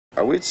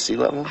Are we at sea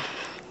level?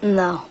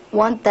 No,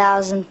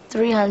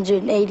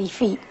 1,380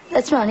 feet.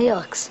 That's Mount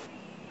Helix.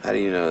 How do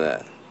you know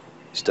that? You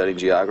study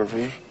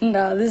geography?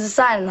 No, there's a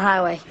sign on the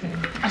highway.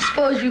 I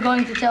suppose you're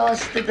going to tell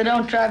us that they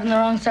don't drive on the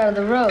wrong side of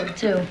the road,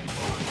 too.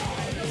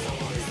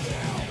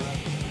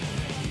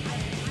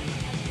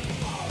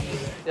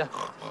 Yeah.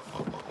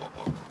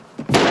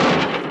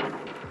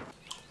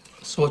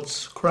 So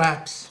what's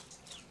craps?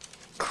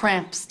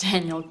 Cramps,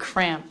 Daniel,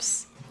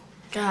 cramps.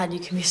 God,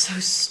 you can be so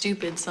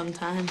stupid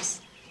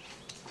sometimes.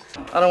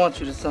 I don't want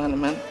you to sign it,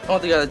 man. I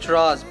want the guy that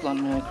draws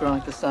Blunt Man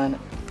Chronic to sign it.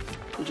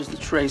 You're just a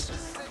tracer.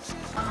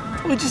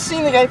 We just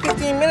seen the guy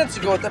 15 minutes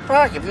ago at the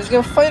park. If he was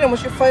gonna fight him, we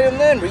should fight him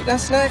then. We're eating our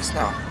snacks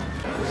now.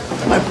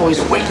 My boy's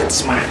wicked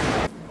smart.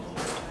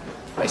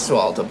 I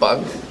swallowed a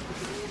bug.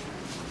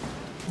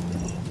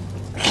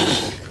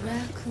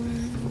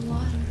 Crackling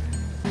water,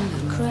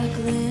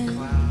 crackling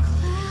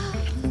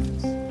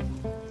clouds.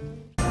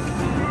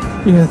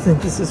 You're gonna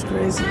think this is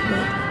crazy,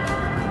 but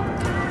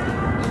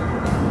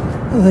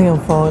I think I'm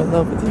falling in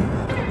love with you.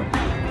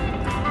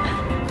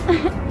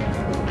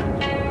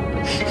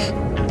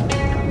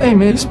 Hey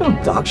man, you smell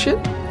dog shit?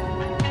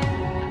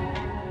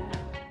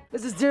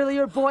 Mrs. Dearly,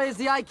 your boy has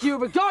the IQ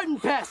of a garden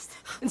pest!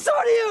 And so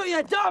do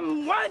you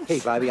dumb wench! Hey,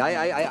 Bobby,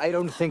 I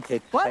don't think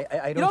that... What?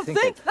 I you don't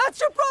think? That's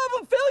your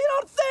problem, Phil! You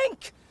don't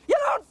think! You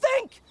don't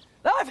think!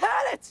 Now I've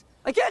had it!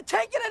 I can't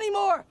take it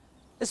anymore!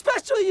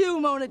 Especially you,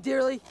 Mona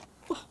Dearly.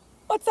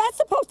 What's that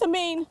supposed to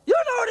mean? You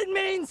know what it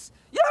means!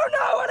 You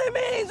know what it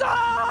means!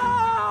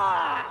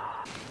 Ah!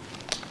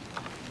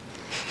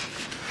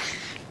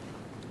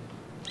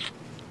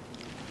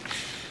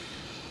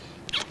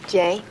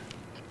 Jay,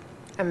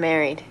 I'm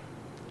married.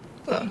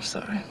 Oh, I'm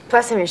sorry.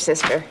 Plus, I'm your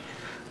sister.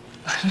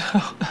 I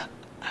know.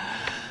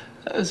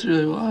 That was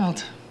really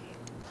wild.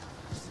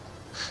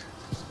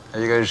 How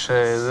you guys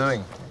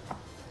doing?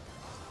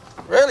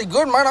 Really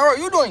good, man. How are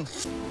you doing?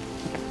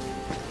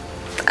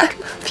 I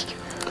love you.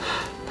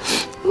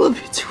 I love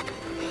you too,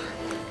 baby.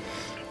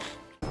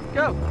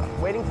 Go.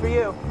 Waiting for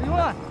you. What do you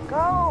want?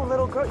 Go,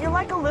 little girl. You're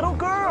like a little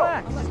girl.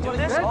 Relax. Do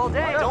this all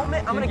day. Don't.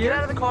 I'm gonna get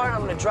out of the car and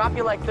I'm gonna drop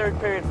you like third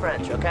period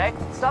French. Okay?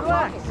 Stop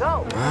talking.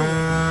 Go.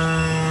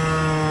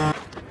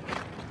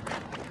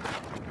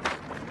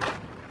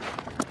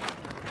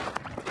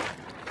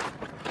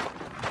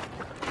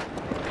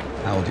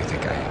 How old do you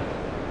think I am?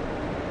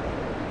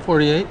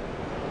 48.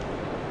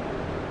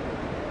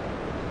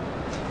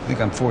 I think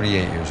I'm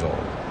 48 years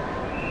old.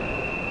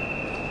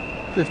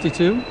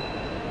 52.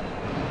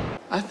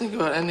 I think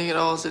about ending it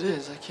all as it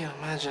is. I can't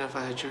imagine if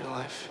I had your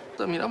life.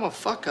 I mean, I'm a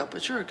fuck up,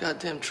 but you're a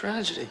goddamn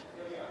tragedy.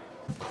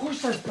 Of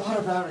course I've thought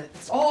about it.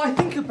 It's all I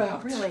think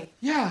about. Really?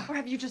 Yeah. Or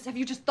have you just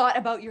thought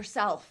about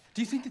yourself?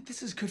 Do you think that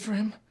this is good for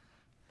him?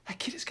 That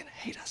kid is gonna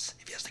hate us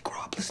if he has to grow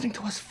up listening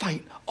to us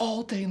fight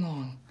all day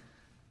long.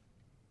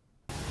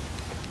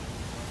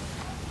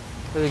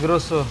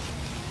 Peligroso,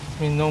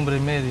 mi nombre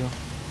medio.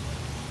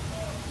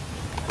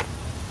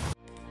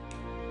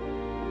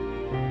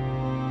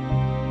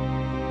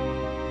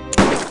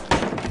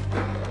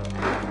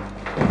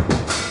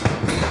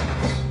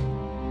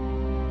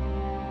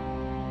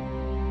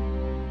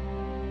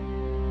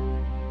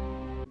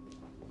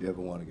 If you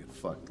ever want to get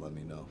fucked, let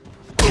me know.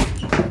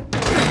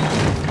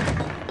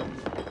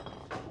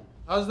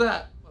 How's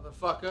that,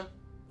 motherfucker?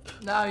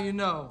 Now you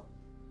know.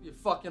 Your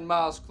fucking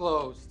mouth's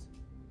closed.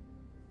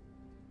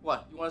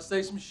 What, you want to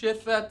say some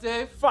shit, Fat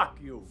Dave? Fuck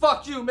you.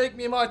 Fuck you, make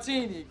me a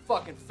martini, you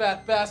fucking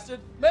fat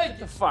bastard. Make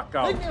it. Fuck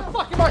up. Make me a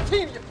fucking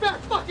martini, you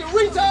fat fucking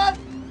retard!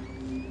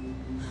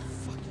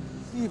 Fucking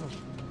leave him.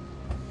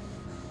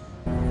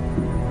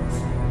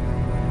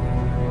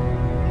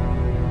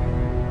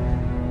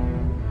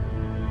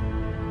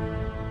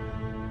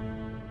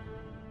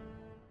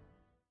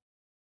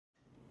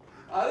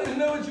 I didn't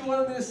know what you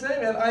wanted me to say,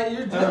 man.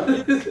 You're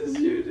doing this is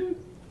you, dude.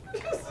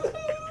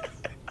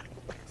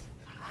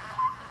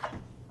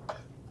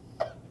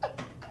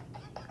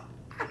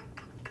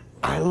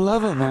 I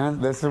love it, man.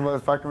 This is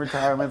what fucking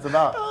retirement's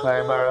about.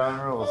 Playing by our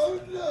own rules. Oh,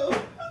 no.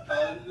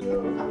 Oh,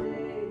 no.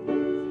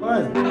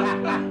 What?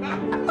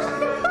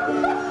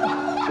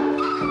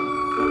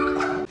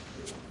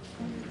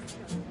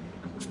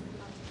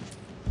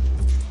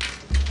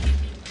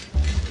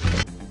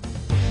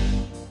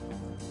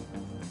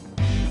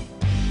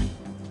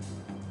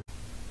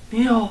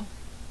 Neil,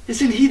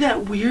 isn't he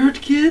that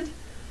weird kid?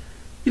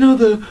 You know,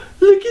 the,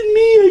 look at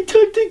me, I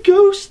talk to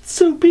ghosts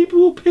so people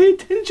will pay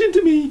attention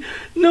to me.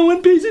 No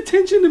one pays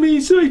attention to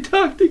me, so I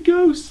talk to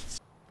ghosts.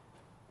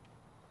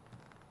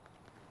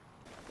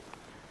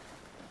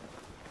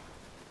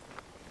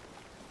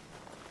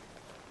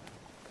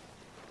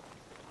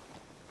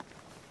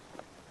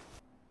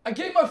 I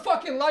gave my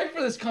fucking life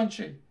for this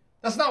country.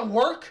 That's not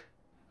work?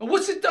 And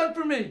what's it done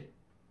for me?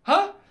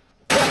 Huh?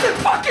 What's it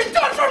fucking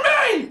done for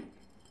me?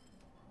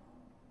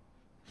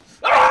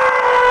 Ah!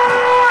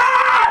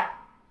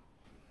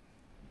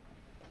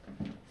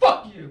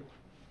 Fuck you.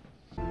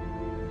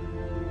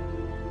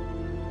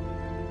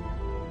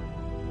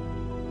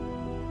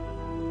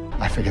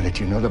 I figure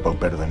that you know the boat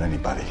better than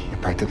anybody. You're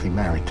practically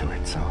married to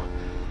it, so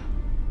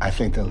I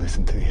think they'll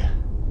listen to you.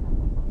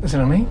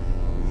 Listen to me?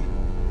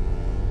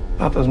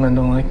 Thought those men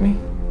don't like me.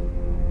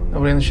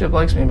 Nobody on the ship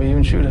likes me, but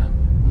even Shooter.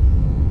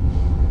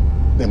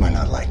 They might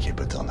not like you,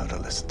 but they'll know to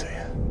listen to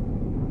you.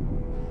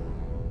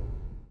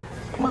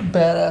 I'm a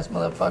badass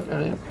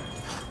motherfucker, dude.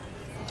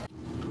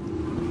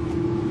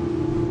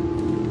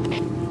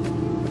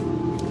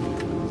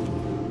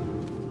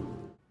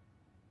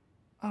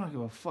 I don't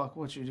give a fuck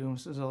what you do,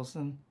 Mrs.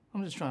 Olsen.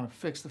 I'm just trying to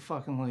fix the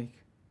fucking leak.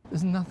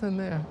 There's nothing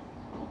there.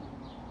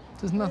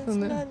 There's nothing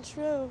there. That's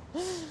not true.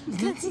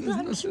 That's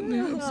not true.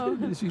 There. I'm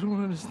serious. You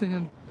don't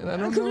understand. And I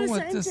don't know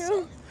what this...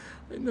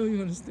 I know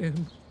you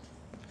understand.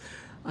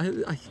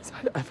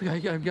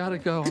 I've got to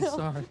go. I'm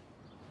sorry.